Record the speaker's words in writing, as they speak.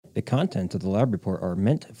The contents of the lab report are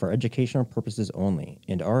meant for educational purposes only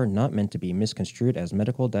and are not meant to be misconstrued as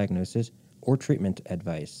medical diagnosis or treatment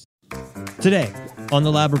advice. Today, on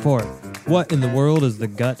the lab report, what in the world is the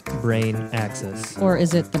gut-brain axis? Or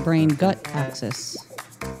is it the brain-gut axis?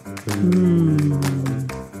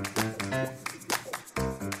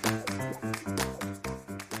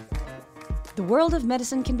 The world of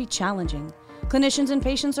medicine can be challenging. Clinicians and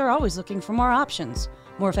patients are always looking for more options,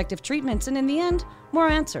 more effective treatments, and in the end, more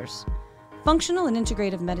answers. Functional and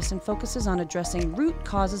integrative medicine focuses on addressing root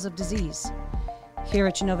causes of disease. Here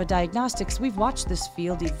at Genova Diagnostics, we've watched this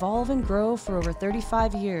field evolve and grow for over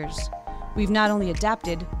 35 years. We've not only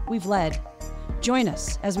adapted, we've led. Join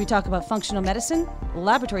us as we talk about functional medicine,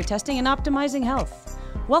 laboratory testing, and optimizing health.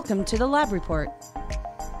 Welcome to the Lab Report.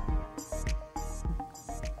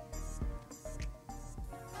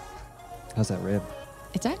 How's that rib?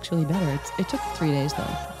 It's actually better. It took 3 days, though.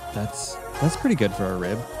 That's pretty good for a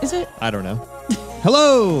rib. Is it? I don't know.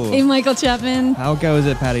 Hello! Hey, Michael Chapman. How goes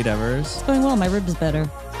it, Patti Devers? It's going well. My rib is better.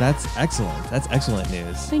 That's excellent. That's excellent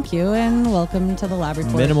news. Thank you, and welcome to the Lab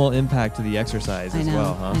Report. Minimal impact to the exercise as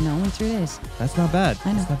well, huh? I know, only 3 days. That's not bad.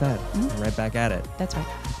 I know. That's not bad. Mm-hmm. Right back at it. That's right.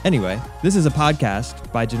 Anyway, this is a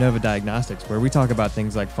podcast by Genova Diagnostics where we talk about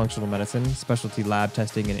things like functional medicine, specialty lab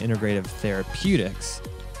testing, and integrative therapeutics,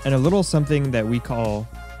 and a little something that we call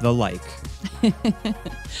the like.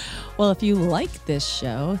 Well, if you like this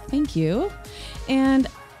show, thank you. And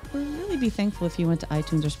we'd really be thankful if you went to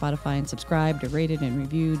iTunes or Spotify and subscribed or rated and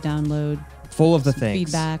reviewed, download. Full of the things.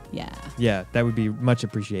 Feedback, yeah. Yeah, that would be much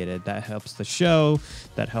appreciated. That helps the show.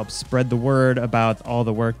 That helps spread the word about all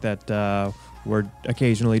the work that we're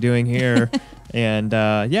occasionally doing here. And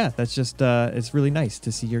that's just, it's really nice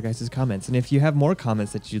to see your guys' comments. And if you have more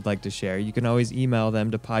comments that you'd like to share, you can always email them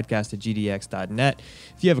to podcast@gdx.net.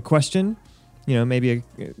 If you have a question, maybe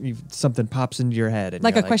something pops into your head. And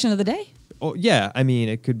like a question of the day? Oh, yeah. I mean,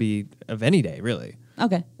 it could be of any day, really.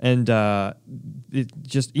 Okay. And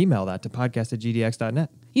just email that to podcast@gdx.net.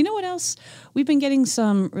 You know what else? We've been getting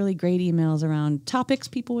some really great emails around topics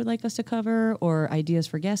people would like us to cover or ideas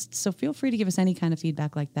for guests. So feel free to give us any kind of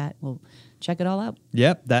feedback like that. We'll check it all out.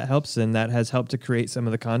 Yep, that helps. And that has helped to create some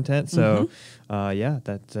of the content. So,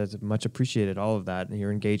 that's much appreciated, all of that. And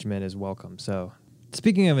your engagement is welcome. So,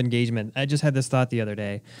 speaking of engagement, I just had this thought the other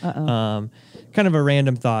day. Kind of a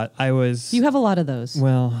random thought. You have a lot of those.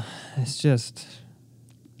 Well, it's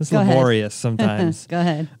Go laborious ahead. sometimes. Go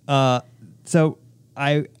ahead. So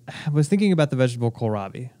I was thinking about the vegetable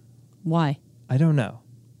kohlrabi. Why? I don't know.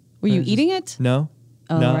 Were you eating it? No.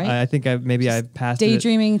 Oh, no, right. I think I passed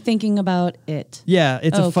daydreaming, thinking about it. Yeah,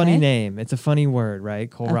 it's a funny Okay. name. It's a funny word, right?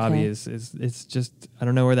 Kohlrabi Okay. is it's just, I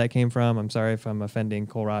don't know where that came from. I'm sorry if I'm offending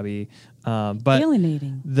kohlrabi. But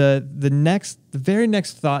Alienating. the very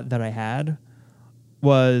next thought that I had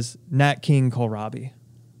was Nat King kohlrabi.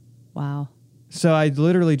 Wow. So I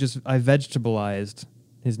literally I vegetableized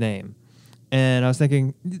his name. And I was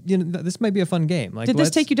thinking, this might be a fun game. Like, Did this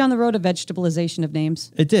take you down the road of vegetabilization of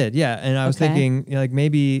names? It did, yeah. And I was Okay. thinking,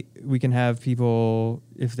 maybe we can have people,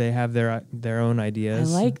 if they have their own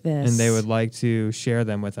ideas, I like this. and they would like to share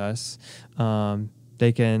them with us,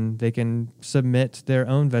 they can submit their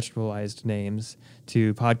own vegetabilized names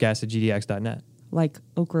to podcast@gdx.net. Like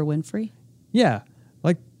Oprah Winfrey? Yeah,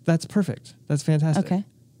 like that's perfect. That's fantastic. Okay.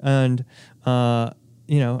 And Hallie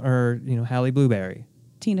Blueberry.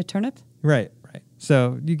 Tina Turnip? Right.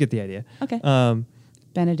 So you get the idea. Okay.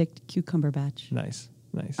 Benedict Cucumberbatch. Nice.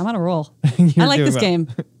 I'm on a roll. You're I like doing this well. game.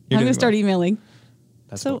 I'm going to start emailing.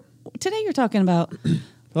 That's So cool. today you're talking about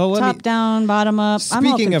Well, top down, bottom up. I'm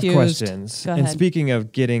all Speaking of confused. questions, Go and ahead. speaking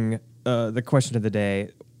of getting the question of the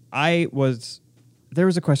day, there was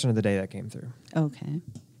a question of the day that came through. Okay.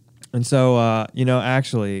 And so,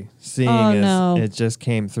 actually seeing as no. it just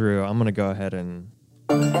came through, I'm going to go ahead and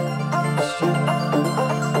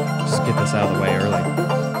just get this out of the way early.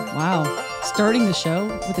 Wow. Starting the show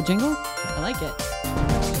with a jingle? I like it.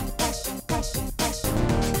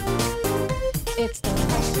 It's the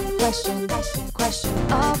question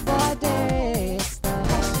of the day. It's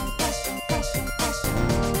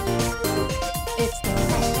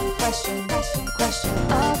the question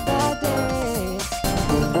of the day.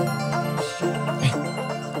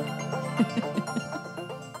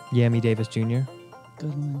 Yammy Davis Jr.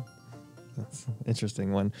 Good one. That's an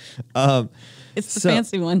interesting one. It's the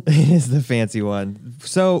fancy one. It is the fancy one.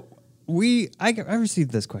 So I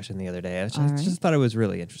received this question the other day. I just thought it was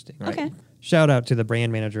really interesting. Right? Okay. Shout out to the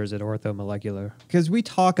brand managers at Orthomolecular, because we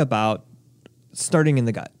talk about starting in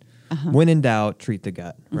the gut. When in doubt, treat the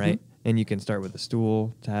gut, right? And you can start with a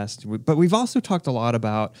stool test. But we've also talked a lot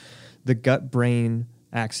about the gut-brain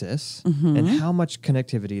axis Mm-hmm. and how much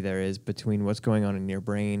connectivity there is between what's going on in your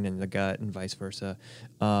brain and the gut and vice versa.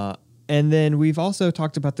 And then we've also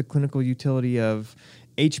talked about the clinical utility of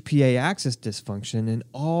HPA axis dysfunction and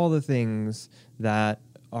all the things that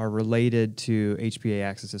are related to HPA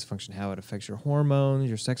axis dysfunction, how it affects your hormones,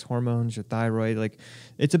 your sex hormones, your thyroid. Like,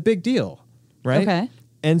 it's a big deal, right? Okay.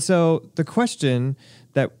 And so the question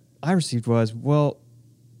that I received was, well,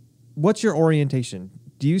 what's your orientation?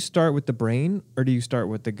 Do you start with the brain or do you start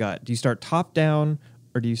with the gut? Do you start top down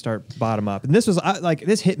or do you start bottom up? And this was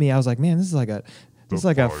this hit me. I was like, man, this is like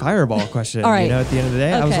a fireball question. All right. You know, at the end of the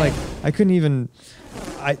day, I was Okay. like, I couldn't even.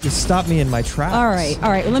 It stopped me in my tracks. All right.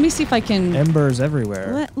 Well, let me see if I can. Embers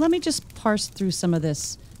everywhere. Let me just parse through some of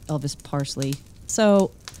this Elvis parsley.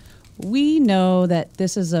 So we know that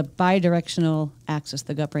this is a bidirectional axis,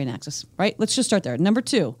 the gut-brain axis, right? Let's just start there. Number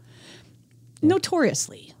 2,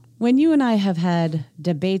 notoriously, when you and I have had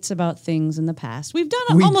debates about things in the past, we've done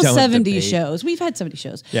We almost don't 70 debate. shows. We've had 70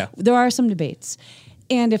 shows. Yeah. There are some debates.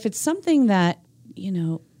 And if it's something that,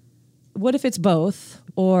 what if it's both?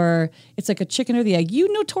 Or it's like a chicken or the egg?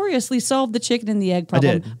 You notoriously solved the chicken and the egg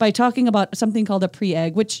problem did. by talking about something called a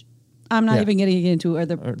pre-egg, which I'm not Yeah. even getting into, or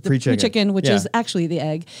the pre-chicken. pre-chicken, which Yeah. is actually the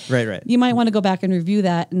egg. Right. You might want to go back and review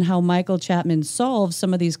that and how Michael Chapman solves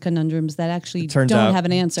some of these conundrums that actually don't have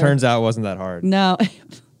an answer. Turns out it wasn't that hard. No.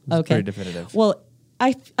 Okay. pretty definitive. Well,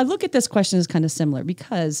 I look at this question as kind of similar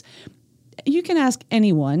because you can ask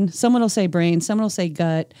anyone. Someone will say brain, someone will say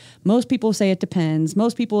gut. Most people say it depends.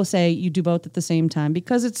 Most people will say you do both at the same time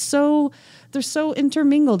because they're so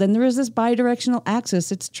intermingled and there is this bidirectional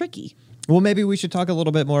axis. It's tricky. Well, maybe we should talk a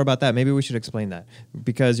little bit more about that. Maybe we should explain that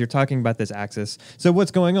because you're talking about this axis. So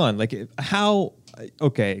what's going on? Like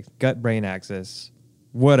gut-brain axis,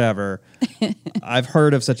 whatever. I've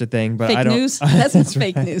heard of such a thing, but Fake I don't. news? That's not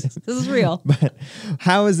fake news. This is real. But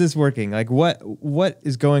how is this working? Like what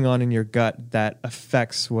is going on in your gut that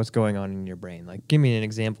affects what's going on in your brain? Like give me an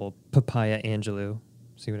example. Papaya Angelou.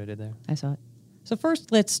 See what I did there? I saw it. So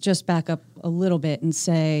first, let's just back up a little bit and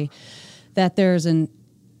say that there's an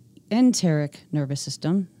enteric nervous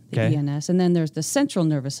system, the Okay. ENS, and then there's the central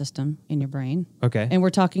nervous system in your brain. Okay. And we're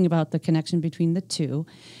talking about the connection between the two.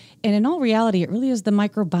 And in all reality, it really is the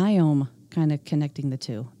microbiome kind of connecting the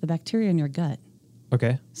two, the bacteria in your gut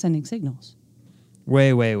Okay. sending signals.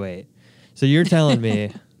 Wait. So you're telling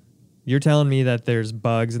me that there's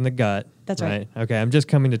bugs in the gut. That's right. Okay, I'm just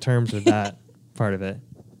coming to terms with that part of it.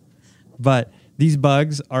 But these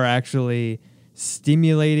bugs are actually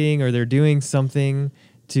stimulating or they're doing something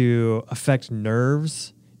to affect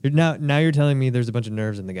nerves. Now you're telling me there's a bunch of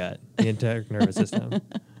nerves in the gut, the enteric nervous system.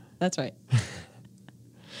 That's right.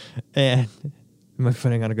 And am I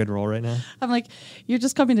putting on a good roll right now? I'm like, you're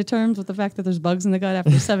just coming to terms with the fact that there's bugs in the gut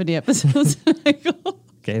after 70 episodes.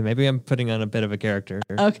 Okay, maybe I'm putting on a bit of a character.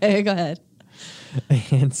 Okay, go ahead.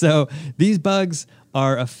 And so these bugs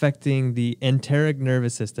are affecting the enteric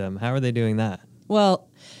nervous system. How are they doing that? Well,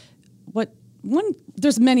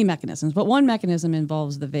 there's many mechanisms, but one mechanism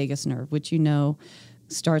involves the vagus nerve, which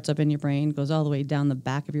starts up in your brain, goes all the way down the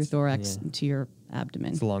back of your thorax to your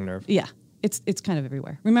abdomen. It's a long nerve. Yeah, it's kind of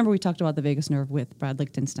everywhere. Remember we talked about the vagus nerve with Brad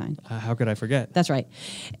Lichtenstein. How could I forget? That's right.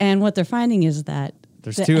 And what they're finding is that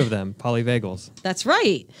There's two of them, polyvagals. That's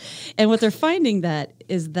right. And what they're finding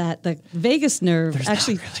is that the vagus nerve There's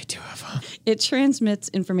actually not really two of them. it transmits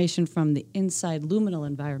information from the inside luminal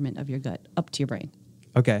environment of your gut up to your brain.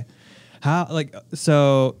 Okay.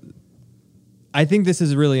 So I think this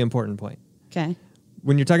is a really important point. Okay.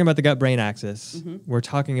 When you're talking about the gut-brain axis, we're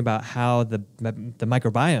talking about how the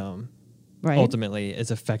microbiome Right. ultimately is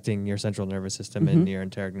affecting your central nervous system and your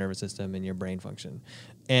enteric nervous system and your brain function.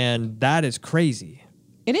 And that is crazy.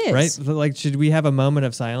 It is. Right? So, like, should we have a moment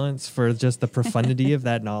of silence for just the profundity of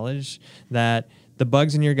that knowledge that the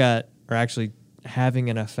bugs in your gut are actually having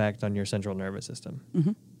an effect on your central nervous system?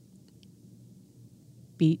 Mm-hmm.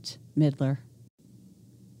 Beat Midler.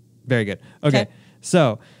 Very good. Okay.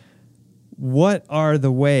 So what are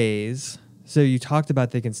the ways? So you talked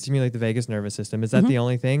about they can stimulate the vagus nervous system. Is that the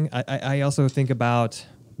only thing? I also think about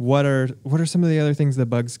what are some of the other things that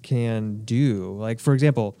bugs can do? Like, for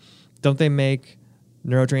example, don't they make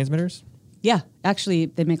neurotransmitters? Yeah, actually,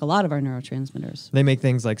 they make a lot of our neurotransmitters. They make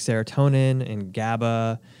things like serotonin and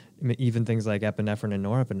GABA, even things like epinephrine and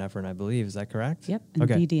norepinephrine, I believe. Is that correct? Yep, and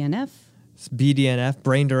Okay. BDNF. It's BDNF,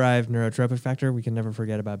 brain-derived neurotrophic factor. We can never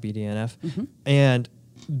forget about BDNF. And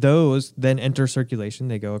those then enter circulation.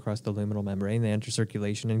 They go across the luminal membrane. They enter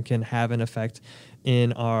circulation and can have an effect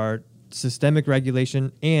in our systemic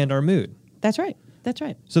regulation and our mood. That's right. That's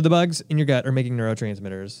right. So the bugs in your gut are making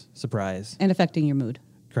neurotransmitters. Surprise. And affecting your mood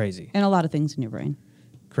Crazy. and a lot of things in your brain.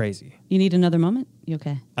 crazy. You need another moment? You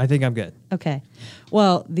okay? I think I'm good. Okay.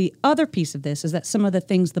 Well, the other piece of this is that some of the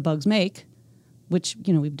things the bugs make, which,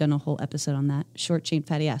 we've done a whole episode on that, short-chain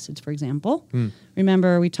fatty acids, for example.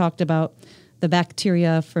 Remember, we talked about the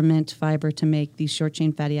bacteria ferment fiber to make these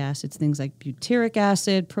short-chain fatty acids, things like butyric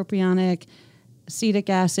acid, propionic, acetic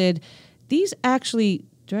acid. These actually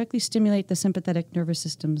directly stimulate the sympathetic nervous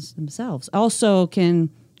systems themselves. Also can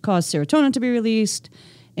cause serotonin to be released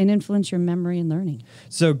and influence your memory and learning.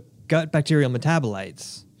 So gut bacterial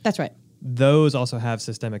metabolites. That's right. Those also have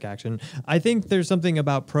systemic action. I think there's something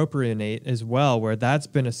about propionate as well, where that's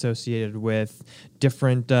been associated with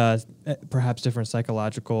different, perhaps different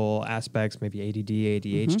psychological aspects, maybe ADD,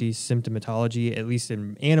 ADHD, symptomatology, at least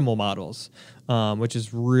in animal models, which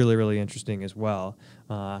is really, really interesting as well.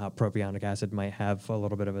 How propionic acid might have a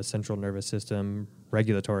little bit of a central nervous system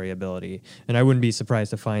regulatory ability. And I wouldn't be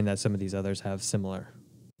surprised to find that some of these others have similar.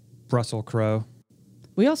 Brussels crow.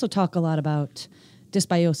 We also talk a lot about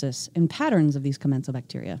dysbiosis and patterns of these commensal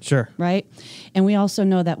bacteria. Sure. Right? And we also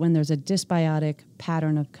know that when there's a dysbiotic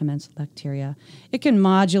pattern of commensal bacteria, it can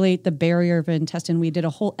modulate the barrier of intestine. We did a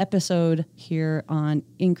whole episode here on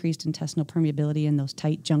increased intestinal permeability in those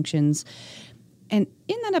tight junctions. And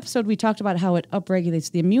in that episode, we talked about how it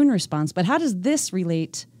upregulates the immune response. But how does this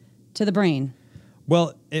relate to the brain?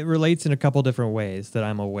 Well, it relates in a couple different ways that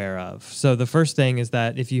I'm aware of. So the first thing is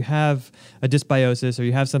that if you have a dysbiosis or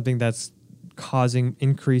you have something that's causing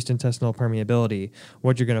increased intestinal permeability,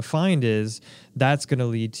 what you're going to find is that's going to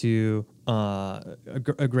lead to a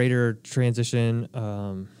greater transition,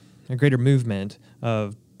 a greater movement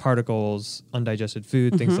of particles, undigested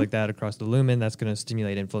food, things like that across the lumen. That's going to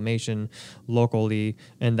stimulate inflammation locally,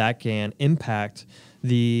 and that can impact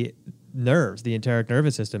the nerves, the enteric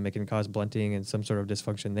nervous system. It can cause blunting and some sort of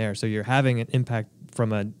dysfunction there. So you're having an impact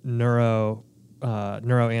from a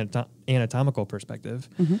neuroanatomical perspective.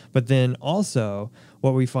 But then also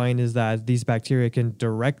what we find is that these bacteria can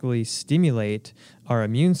directly stimulate our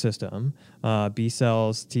immune system, B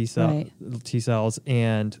cells, T cells,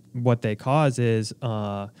 and what they cause is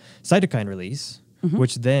cytokine release,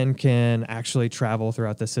 which then can actually travel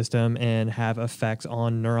throughout the system and have effects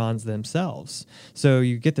on neurons themselves. So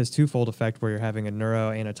you get this twofold effect where you're having a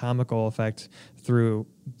neuroanatomical effect through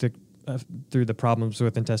the problems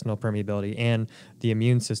with intestinal permeability and the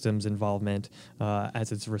immune system's involvement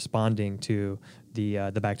as it's responding to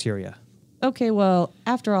the bacteria. Okay, well,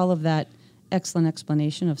 after all of that excellent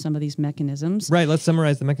explanation of some of these mechanisms. Right, let's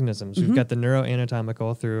summarize the mechanisms. We've got the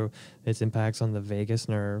neuroanatomical through its impacts on the vagus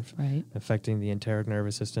nerve, affecting the enteric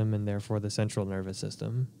nervous system and therefore the central nervous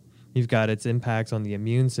system. You've got its impacts on the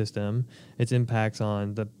immune system, its impacts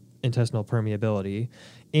on the intestinal permeability,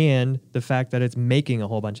 and the fact that it's making a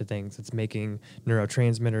whole bunch of things. It's making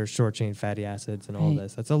neurotransmitters, short-chain fatty acids, and all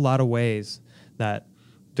this. That's a lot of ways that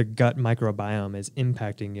the gut microbiome is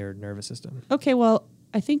impacting your nervous system. Okay, well,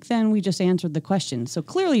 I think then we just answered the question. So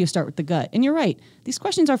clearly you start with the gut. And you're right. These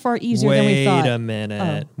questions are far easier than we thought. Wait a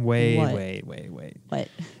minute. Oh, Wait. What?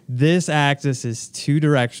 This axis is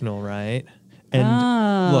two-directional, right?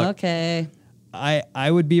 And look, okay.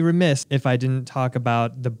 I would be remiss if I didn't talk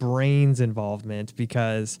about the brain's involvement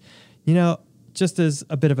because, just as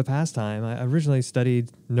a bit of a pastime, I originally studied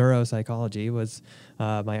neuropsychology, was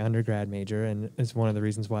my undergrad major, and it's one of the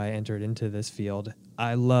reasons why I entered into this field.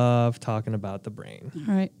 I love talking about the brain.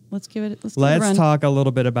 All right, let's give it a run. Talk a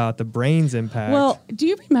little bit about the brain's impact. Well, do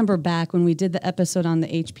you remember back when we did the episode on the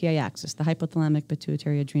HPA axis, the hypothalamic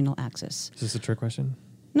pituitary adrenal axis? Is this a trick question?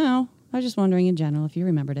 No, I was just wondering in general if you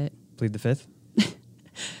remembered it. Plead the fifth?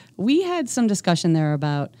 We had some discussion there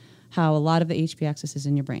about how a lot of the HPA axis is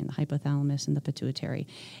in your brain, the hypothalamus and the pituitary.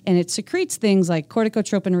 And it secretes things like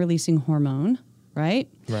corticotropin-releasing hormone, right?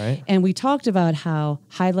 Right. And we talked about how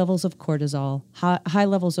high levels of cortisol, high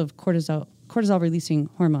levels of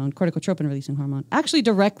cortisol-releasing hormone, corticotropin-releasing hormone, actually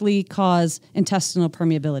directly cause intestinal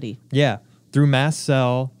permeability. Yeah, through mast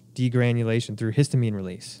cell degranulation, through histamine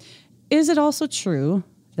release. Is it also true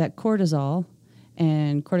that cortisol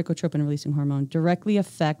and corticotropin-releasing hormone directly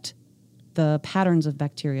affect the patterns of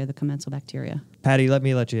bacteria, the commensal bacteria? Patti, let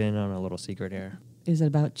me let you in on a little secret here. Is it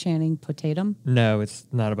about Channing Tatum? No, it's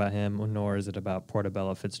not about him, nor is it about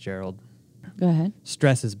Portobello Fitzgerald. Go ahead.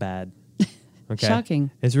 Stress is bad. Okay?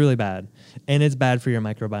 Shocking. It's really bad. And it's bad for your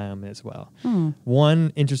microbiome as well.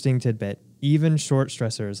 One interesting tidbit, even short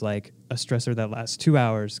stressors, like a stressor that lasts 2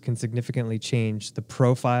 hours, can significantly change the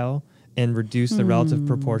profile and reduce the relative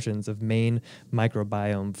proportions of main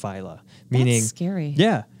microbiome phyla. Meaning, that's scary.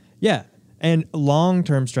 Yeah. And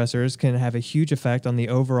long-term stressors can have a huge effect on the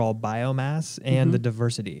overall biomass and the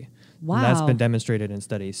diversity. Wow. And that's been demonstrated in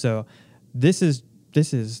studies. So this is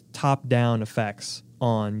top-down effects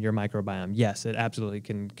on your microbiome. Yes, it absolutely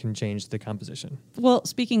can change the composition. Well,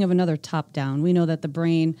 speaking of another top down, we know that the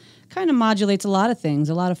brain kind of modulates a lot of things,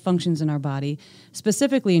 a lot of functions in our body,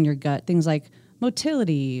 specifically in your gut, things like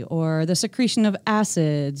motility or the secretion of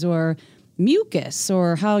acids or mucus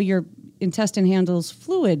or how your intestine handles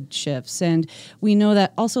fluid shifts. And we know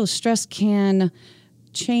that also stress can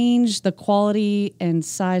change the quality and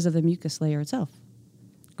size of the mucus layer itself.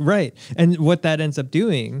 Right. And what that ends up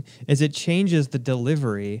doing is it changes the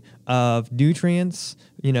delivery of nutrients,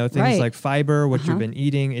 things Right. like fiber, what you've been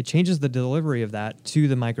eating. It changes the delivery of that to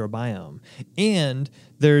the microbiome. And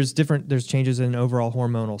there's changes in overall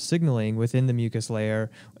hormonal signaling within the mucus layer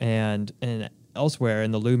and elsewhere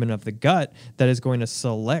in the lumen of the gut that is going to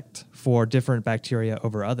select for different bacteria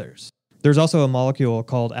over others. There's also a molecule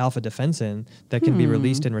called alpha defensin that can be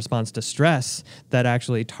released in response to stress that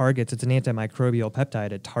actually targets, it's an antimicrobial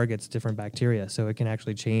peptide, it targets different bacteria. So it can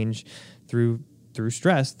actually change through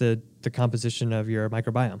stress the composition of your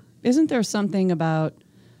microbiome. Isn't there something about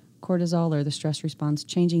cortisol or the stress response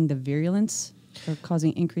changing the virulence or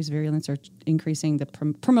causing increased virulence or increasing the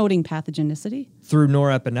promoting pathogenicity? Through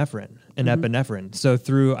norepinephrine and epinephrine. So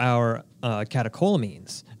through our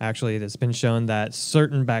catecholamines, actually, it's been shown that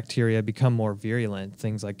certain bacteria become more virulent,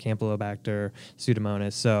 things like Campylobacter,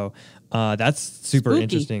 Pseudomonas. So that's super Spooky.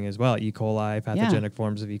 interesting as well. E. coli, pathogenic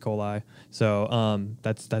forms of E. coli. So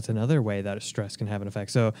that's another way that stress can have an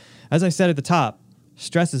effect. So as I said at the top,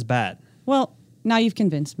 stress is bad. Well, now you've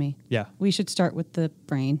convinced me. Yeah. We should start with the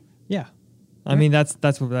brain. Yeah. I mean,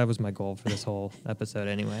 that was my goal for this whole episode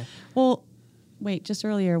anyway. Well, wait, just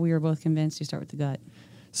earlier we were both convinced you start with the gut.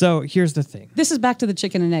 So here's the thing. This is back to the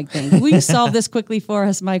chicken and egg thing. Will you solve this quickly for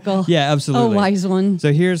us, Michael? Yeah, absolutely. Oh, wise one.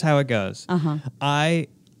 So here's how it goes. Uh-huh. I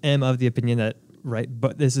am of the opinion that,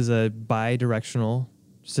 but this is a bi-directional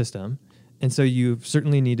system. And so you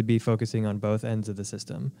certainly need to be focusing on both ends of the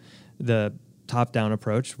system. The top-down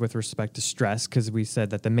approach with respect to stress, because we said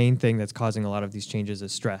that the main thing that's causing a lot of these changes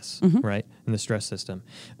is stress, right, in the stress system.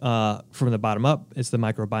 From the bottom up, it's the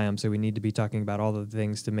microbiome, so we need to be talking about all the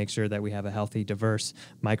things to make sure that we have a healthy, diverse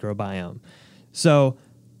microbiome. So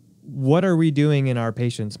what are we doing in our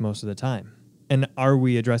patients most of the time? And are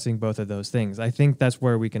we addressing both of those things? I think that's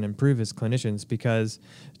where we can improve as clinicians because,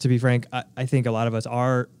 to be frank, I think a lot of us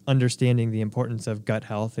are understanding the importance of gut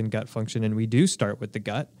health and gut function, and we do start with the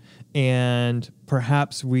gut. And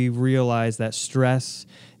perhaps we realize that stress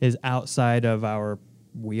is outside of our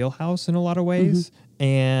wheelhouse in a lot of ways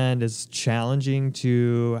and is challenging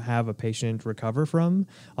to have a patient recover from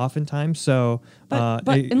oftentimes. So, But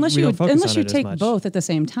unless you take take both at the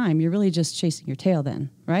same time, you're really just chasing your tail then,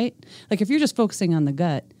 right? Like if you're just focusing on the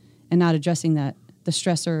gut and not addressing the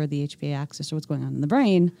stressor or the HPA axis or what's going on in the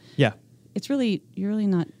brain, yeah, you're really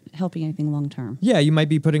not helping anything long term. Yeah, you might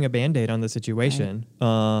be putting a Band-Aid on the situation,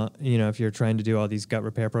 if you're trying to do all these gut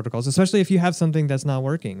repair protocols, especially if you have something that's not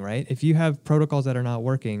working, right? If you have protocols that are not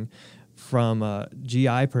working from a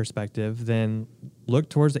GI perspective, then look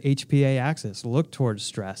towards the HPA axis, look towards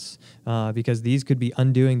stress, because these could be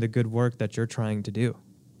undoing the good work that you're trying to do.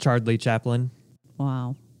 Charlie Chaplin.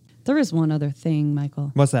 Wow. There is one other thing,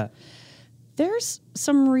 Michael. What's that? There's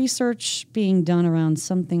some research being done around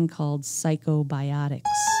something called psychobiotics.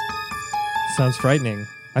 Sounds frightening.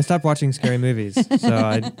 I stopped watching scary movies, so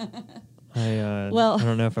I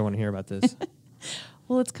don't know if I want to hear about this.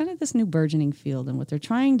 Well, it's kind of this new burgeoning field, and what they're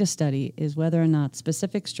trying to study is whether or not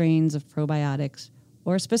specific strains of probiotics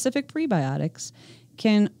or specific prebiotics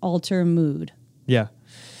can alter mood. Yeah.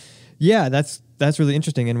 Yeah, that's really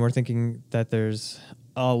interesting, and we're thinking that there's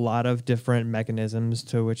a lot of different mechanisms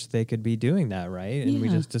to which they could be doing that, right? And we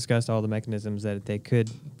just discussed all the mechanisms that they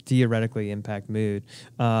could theoretically impact mood.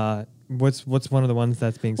 What's one of the ones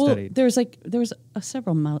that's being studied? There was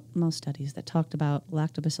several mouse studies that talked about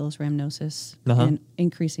lactobacillus rhamnosus and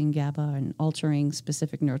increasing GABA and altering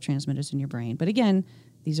specific neurotransmitters in your brain. But again,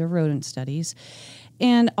 these are rodent studies.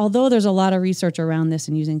 And although there's a lot of research around this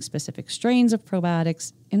and using specific strains of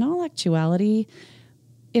probiotics, in all actuality,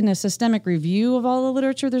 in a systemic review of all the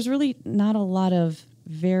literature, there's really not a lot of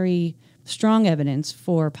very strong evidence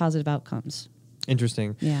for positive outcomes.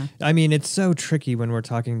 Interesting. Yeah. I mean, it's so tricky when we're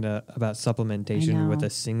talking about supplementation with a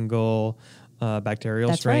single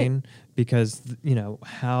bacterial strain because,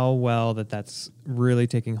 how well that's really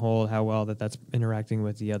taking hold, how well that's interacting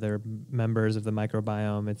with the other members of the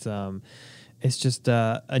microbiome. It's just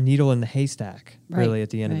a needle in the haystack, really, at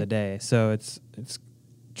the end of the day. So it's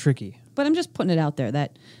tricky. But I'm just putting it out there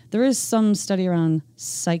that there is some study around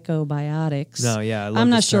psychobiotics. No, yeah, I love I'm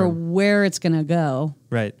not this sure term. where it's going to go.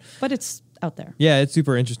 Right. But out there. Yeah, it's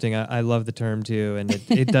super interesting. I love the term too, and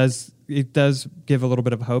it does give a little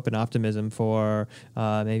bit of hope and optimism for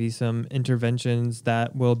maybe some interventions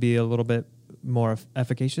that will be a little bit more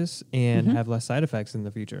efficacious and have less side effects in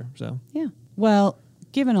the future. So Yeah. Well,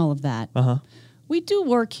 given all of that, uh-huh. we do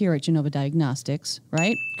work here at Genova Diagnostics,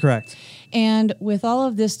 right? Correct. And with all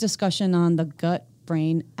of this discussion on the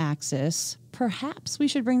gut-brain axis, perhaps we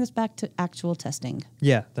should bring this back to actual testing.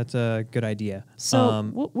 Yeah, that's a good idea. So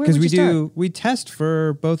where would you start? We test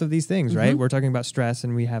for both of these things, right? We're talking about stress,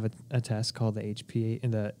 and we have a test called the HPA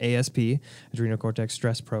and the ASP, adrenal cortex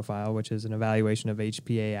stress profile, which is an evaluation of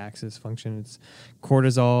HPA axis function. It's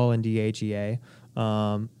cortisol and DHEA,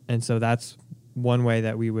 and so that's one way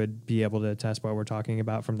that we would be able to test what we're talking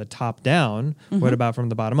about from the top down. What about from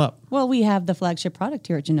the bottom up? Well, we have the flagship product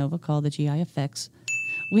here at Genova called the GI-FX,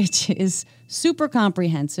 which is super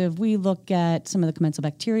comprehensive. We look at some of the commensal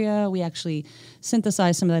bacteria. We actually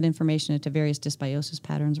synthesize some of that information into various dysbiosis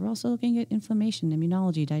patterns. We're also looking at inflammation,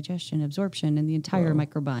 immunology, digestion, absorption, and the entire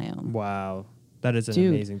microbiome. Wow, that is an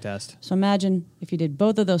Dude. amazing test. So imagine if you did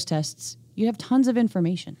both of those tests, you'd have tons of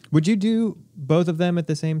information. Would you do both of them at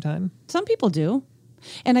the same time? Some people do.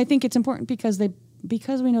 And I think it's important because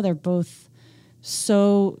we know they're both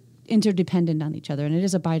so interdependent on each other, and it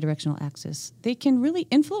is a bidirectional axis. They can really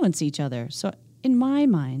influence each other. So in my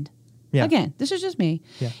mind, again, this is just me.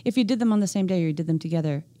 Yeah. If you did them on the same day or you did them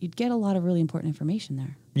together, you'd get a lot of really important information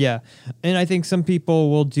there. Yeah. And I think some people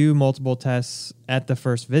will do multiple tests at the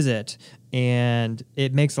first visit, and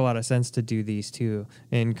it makes a lot of sense to do these two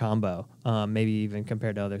in combo, maybe even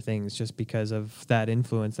compared to other things, just because of that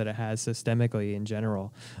influence that it has systemically in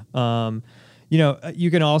general.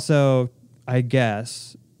 You can also, I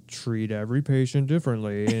guess, treat every patient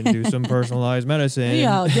differently and do some personalized medicine.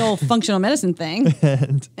 Yeah, the old functional medicine thing.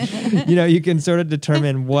 And you can sort of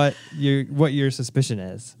determine what your suspicion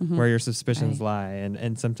is, where your suspicions lie,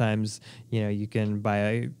 and sometimes you can,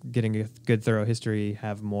 by getting a good thorough history,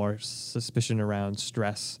 have more suspicion around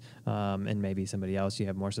stress, and maybe somebody else you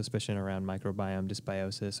have more suspicion around microbiome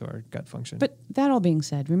dysbiosis or gut function. But that all being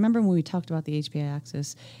said, remember when we talked about the HPA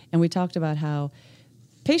axis and we talked about how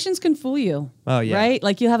patients can fool you. Oh, yeah. Right?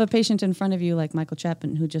 Like you have a patient in front of you like Michael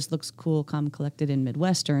Chapman who just looks cool, calm, collected, and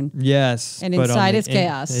Midwestern. Yes. And but inside it's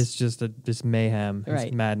chaos. It's just just mayhem. Right.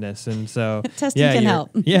 It's madness. And so Testing can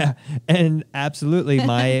help. Yeah. And absolutely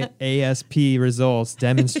my ASP results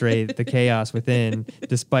demonstrate the chaos within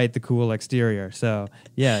despite the cool exterior. So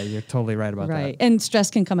yeah, you're totally right about Right. that. And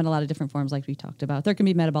stress can come in a lot of different forms like we talked about. There can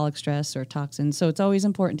be metabolic stress or toxins. So it's always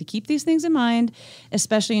important to keep these things in mind,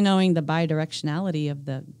 especially knowing the bidirectionality of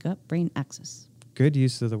the gut-brain axis. Good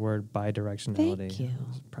use of the word bidirectionality. Thank you.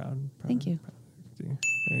 Proud. Thank you. There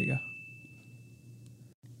you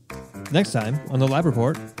go. Next time on the Lab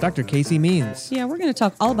Report, Dr. Casey Means. Yeah, we're going to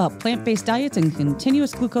talk all about plant-based diets and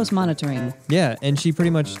continuous glucose monitoring. Yeah, and she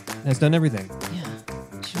pretty much has done everything. Yeah,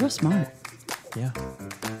 she's real smart. Yeah.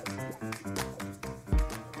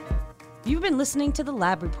 You've been listening to the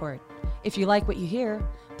Lab Report. If you like what you hear,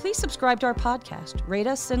 please subscribe to our podcast, rate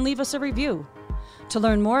us, and leave us a review. To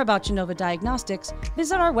learn more about Genova Diagnostics,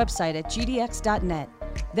 visit our website at gdx.net.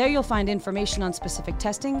 There you'll find information on specific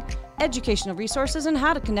testing, educational resources, and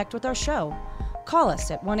how to connect with our show. Call us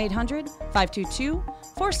at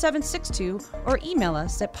 1-800-522-4762 or email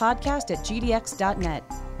us at podcast@gdx.net.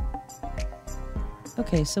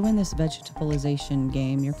 Okay, so in this vegetabilization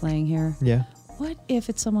game you're playing here, Yeah. what if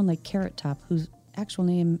it's someone like Carrot Top whose actual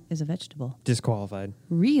name is a vegetable? Disqualified.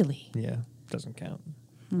 Really? Yeah. Doesn't count.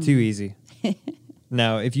 Too easy.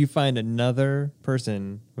 Now, if you find another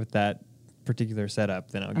person with that particular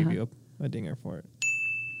setup, then I'll give you a dinger for it.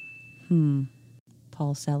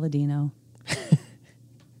 Paul Saladino.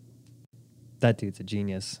 That dude's a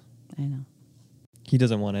genius. I know. He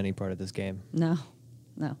doesn't want any part of this game. No.